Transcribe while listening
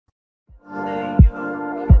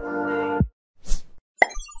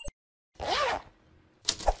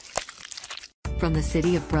From the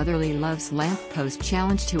City of Brotherly Love's lamppost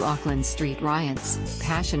challenge to Auckland street riots,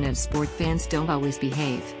 passionate sport fans don't always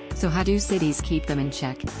behave, so how do cities keep them in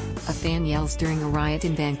check? A fan yells during a riot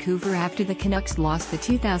in Vancouver after the Canucks lost the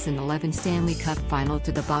 2011 Stanley Cup Final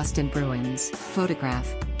to the Boston Bruins.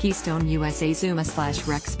 Photograph, Keystone USA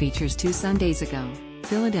Zuma/Rex features 2 Sundays ago.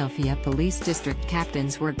 Philadelphia Police District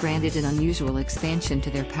captains were granted an unusual expansion to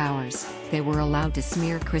their powers. They were allowed to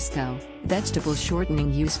smear Crisco, vegetable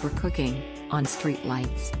shortening used for cooking, on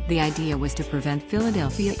streetlights. The idea was to prevent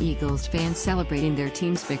Philadelphia Eagles fans celebrating their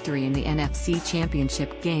team's victory in the NFC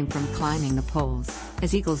Championship game from climbing the poles,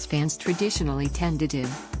 as Eagles fans traditionally tend to do,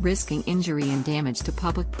 risking injury and damage to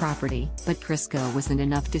public property. But Crisco wasn't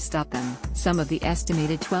enough to stop them. Some of the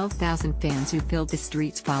estimated 12,000 fans who filled the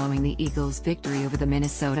streets following the Eagles' victory over the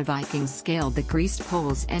Minnesota Vikings scaled the greased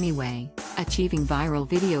poles anyway, achieving viral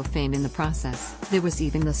video fame in the process. There was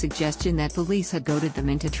even the suggestion that police had goaded them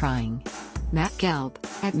into trying. Matt Gelb,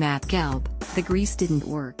 at Matt Gelb, the grease didn't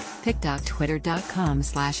work.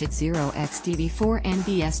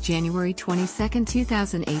 pic.twitter.com/it's0xdv4nbs January 22,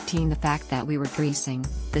 2018. The fact that we were greasing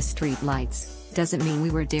the street lights doesn't mean we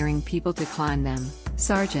were daring people to climb them,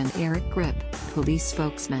 Sergeant Eric Grip, police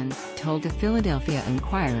spokesman, told the Philadelphia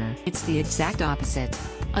Inquirer. It's the exact opposite.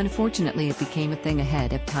 Unfortunately, it became a thing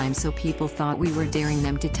ahead of time, so people thought we were daring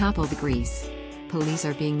them to topple the grease. Police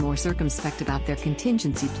are being more circumspect about their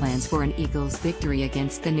contingency plans for an Eagles victory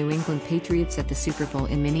against the New England Patriots at the Super Bowl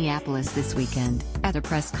in Minneapolis this weekend. At a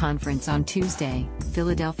press conference on Tuesday,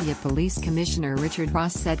 Philadelphia Police Commissioner Richard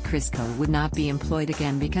Ross said Crisco would not be employed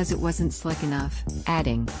again because it wasn't slick enough,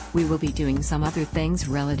 adding, "We will be doing some other things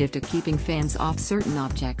relative to keeping fans off certain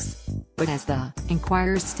objects." But as the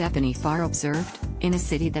Inquirer's Stephanie Farr observed, in a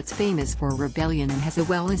city that's famous for rebellion and has a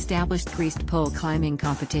well-established greased pole climbing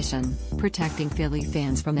competition, protecting Philly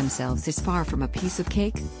fans from themselves is far from a piece of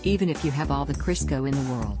cake, even if you have all the Crisco in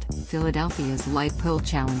the world. Philadelphia's light pole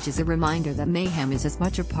challenge is a reminder that mayhem is as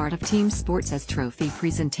much a part of team sports as trophy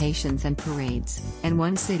presentations and parades, and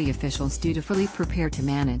one city officials dutifully prepare to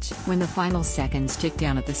manage. When the final seconds tick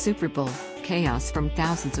down at the Super Bowl, chaos from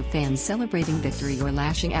thousands of fans celebrating victory or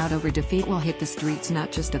lashing out over defeat will hit the streets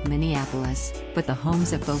not just of Minneapolis, but the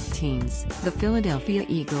homes of both teams. The Philadelphia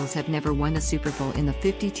Eagles have never won a Super Bowl in the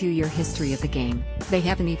 52-year history of the game. They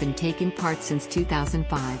haven't even taken part since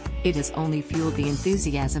 2005. It has only fueled the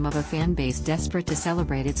enthusiasm of a fan base desperate to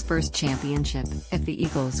celebrate its first championship. If the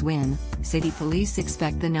Eagles win, city police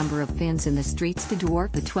expect the number of fans in the streets to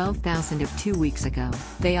dwarf the 12,000 of 2 weeks ago.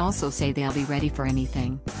 They also say they'll be ready for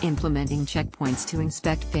anything, implementing checkpoints to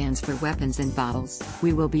inspect fans for weapons and bottles.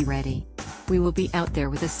 "We will be ready. We will be out there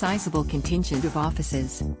with a sizable contingent of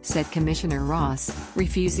officers," said Commissioner Ross,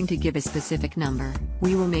 refusing to give a specific number.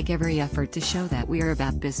 "We will make every effort to show that we are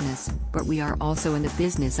about business, but we are also in the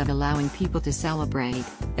business of allowing people to celebrate,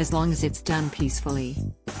 as long as it's done peacefully."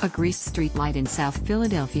 A greased street light in South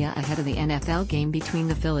Philadelphia ahead of the NFL game between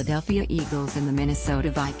the Philadelphia Eagles and the Minnesota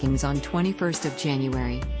Vikings on 21st of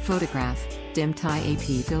January. Photograph, Dim-Tie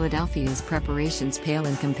AP. Philadelphia's preparations pale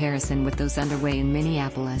in comparison with those underway in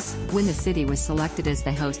Minneapolis. When the city was selected as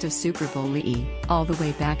the host of Super Bowl LE, all the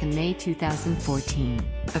way back in May 2014,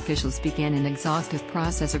 officials began an exhaustive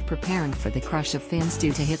process of preparing for the crush of fans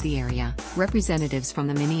due to hit the area. Representatives from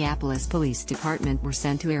the Minneapolis Police Department were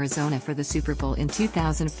sent to Arizona for the Super Bowl in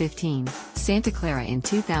 2015, Santa Clara in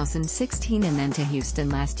 2016 and then to Houston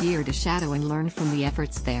last year to shadow and learn from the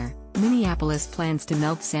efforts there. Minneapolis plans to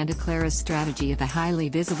meld Santa Clara's strategy of a highly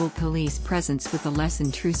visible police presence with the less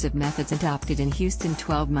intrusive methods adopted in Houston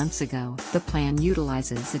 12 months ago. The plan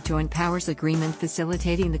utilizes a joint powers agreement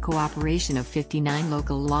facilitating the cooperation of 59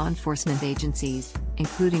 local law enforcement agencies,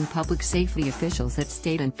 including public safety officials at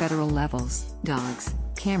state and federal levels. Dogs,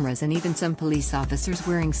 cameras and even some police officers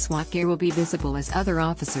wearing SWAT gear will be visible as other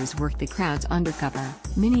officers work the crowds undercover.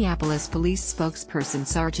 Minneapolis police spokesperson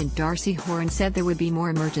Sergeant Darcy Horan said there would be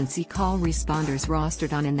more emergency call responders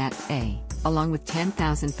rostered on in that day, along with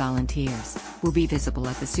 10,000 volunteers, will be visible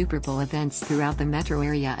at the Super Bowl events throughout the metro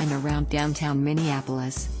area and around downtown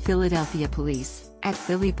Minneapolis. Philadelphia Police, at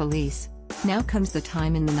Philly Police. Now comes the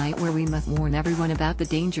time in the night where we must warn everyone about the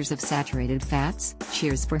dangers of saturated fats.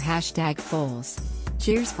 Cheers for #polls.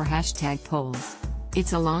 Cheers for #polls.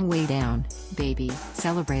 It's a long way down, baby.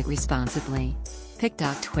 Celebrate responsibly.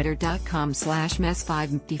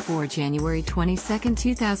 Pic.twitter.com/mess554 January 22,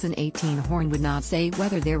 2018 Horn would not say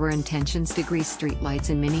whether there were intentions to grease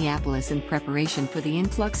streetlights in Minneapolis in preparation for the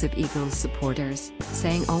influx of Eagles supporters,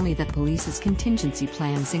 saying only that police's contingency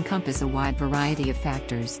plans encompass a wide variety of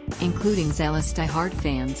factors, including zealous die-hard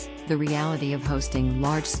fans. The reality of hosting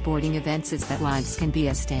large sporting events is that lives can be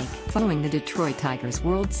at stake. Following the Detroit Tigers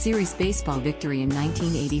World Series baseball victory in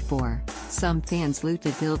 1984, some fans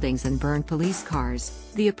looted buildings and burned police cars.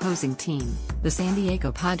 The opposing team, the San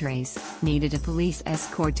Diego Padres, needed a police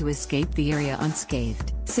escort to escape the area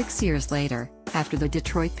unscathed. 6 years later, after the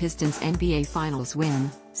Detroit Pistons NBA Finals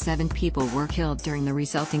win, 7 people were killed during the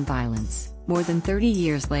resulting violence. More than 30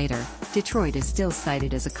 years later, Detroit is still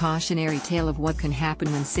cited as a cautionary tale of what can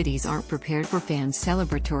happen when cities aren't prepared for fans'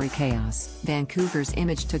 celebratory chaos. Vancouver's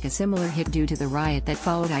image took a similar hit due to the riot that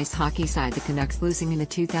followed ice hockey side the Canucks losing in the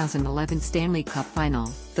 2011 Stanley Cup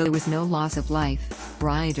Final. Though there was no loss of life,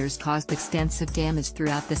 rioters caused extensive damage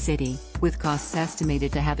throughout the city, with costs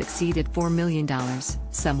estimated to have exceeded $4 million.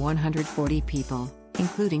 Some 140 people,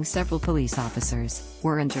 including several police officers,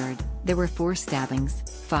 were injured. There were 4 stabbings,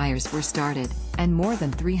 fires were started, and more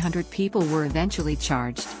than 300 people were eventually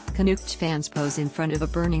charged. Canucks fans pose in front of a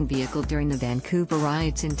burning vehicle during the Vancouver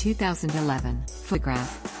riots in 2011.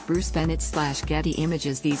 Photograph, Bruce Bennett/Getty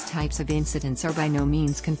Images. These types of incidents are by no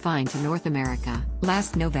means confined to North America.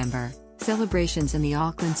 Last November, celebrations in the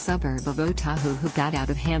Auckland suburb of Otahu got out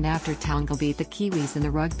of hand after Tonga beat the Kiwis in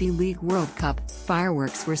the Rugby League World Cup.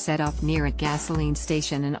 Fireworks were set off near a gasoline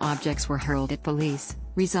station and objects were hurled at police,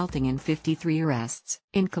 resulting in 53 arrests.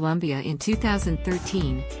 In Colombia in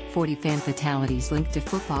 2013, 40 fan fatalities linked to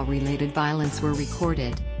football-related violence were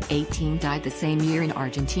recorded. 18 died the same year in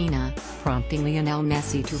Argentina, prompting Lionel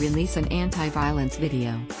Messi to release an anti-violence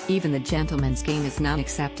video. Even the gentleman's game is not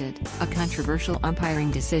accepted. A controversial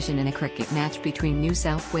umpiring decision in a cricket match between New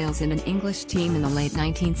South Wales and an English team in the late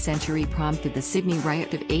 19th century prompted the Sydney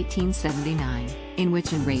Riot of 1879, in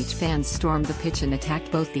which enraged fans stormed the pitch and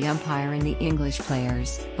attacked both the umpire and the English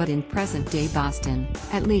players. But in present-day Boston,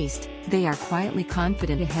 at least, they are quietly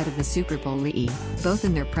confident ahead of the Super Bowl, both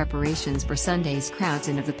in their preparations for Sunday's crowds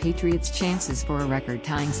and of the Patriots' chances for a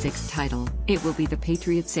record-tying 6th title. It will be the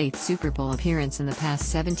Patriots' 8th Super Bowl appearance in the past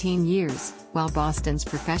 17 years, while Boston's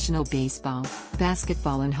professional baseball,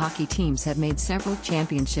 basketball and hockey teams have made several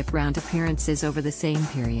championship round appearances over the same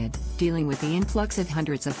period. Dealing with the influx of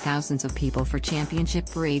hundreds of thousands of people for championship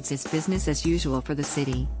parades is business as usual for the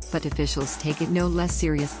city, but officials take it no less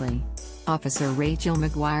seriously. Officer Rachel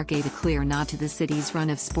McGuire gave a clear nod to the city's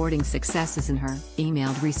run of sporting successes in her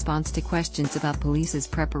emailed response to questions about police's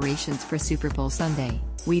preparations for Super Bowl Sunday.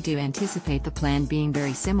 "We do anticipate the plan being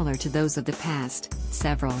very similar to those of the past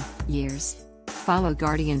several years." Follow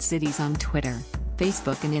Guardian Cities on Twitter,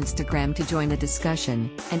 Facebook and Instagram to join the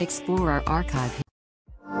discussion and explore our archive.